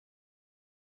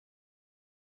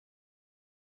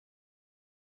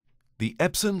The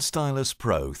Epson Stylus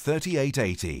Pro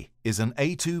 3880 is an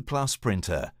A2 Plus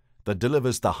printer that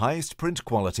delivers the highest print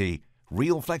quality,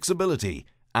 real flexibility,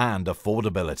 and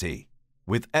affordability.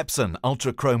 With Epson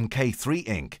Ultra Chrome K3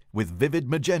 ink with vivid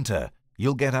magenta,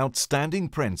 you'll get outstanding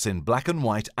prints in black and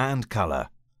white and color.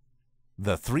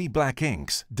 The three black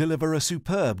inks deliver a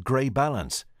superb gray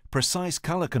balance, precise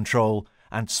color control,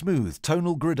 and smooth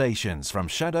tonal gradations from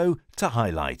shadow to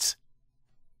highlights.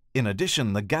 In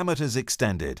addition, the gamut is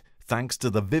extended thanks to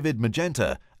the vivid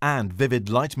magenta and vivid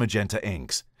light magenta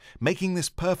inks, making this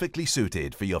perfectly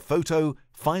suited for your photo,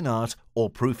 fine art, or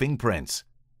proofing prints.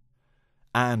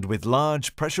 And with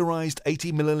large pressurized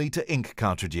 80ml ink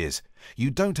cartridges,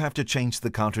 you don't have to change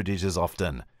the cartridges as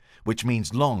often, which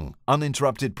means long,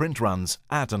 uninterrupted print runs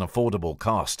at an affordable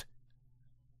cost.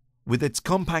 With its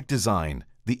compact design,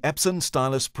 the Epson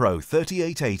Stylus Pro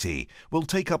 3880 will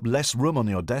take up less room on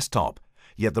your desktop,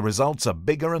 yet the results are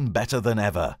bigger and better than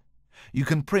ever. You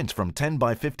can print from 10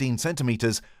 by 15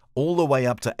 centimeters all the way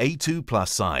up to A2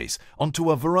 Plus size onto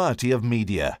a variety of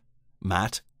media: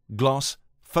 matte, gloss,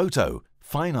 photo,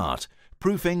 fine art,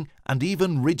 proofing, and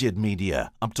even rigid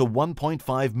media up to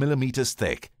 1.5 millimeters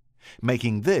thick,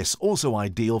 making this also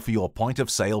ideal for your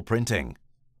point-of-sale printing.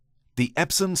 The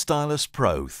Epson Stylus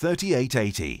Pro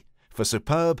 3880 for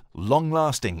superb,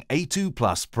 long-lasting A2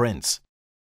 Plus prints.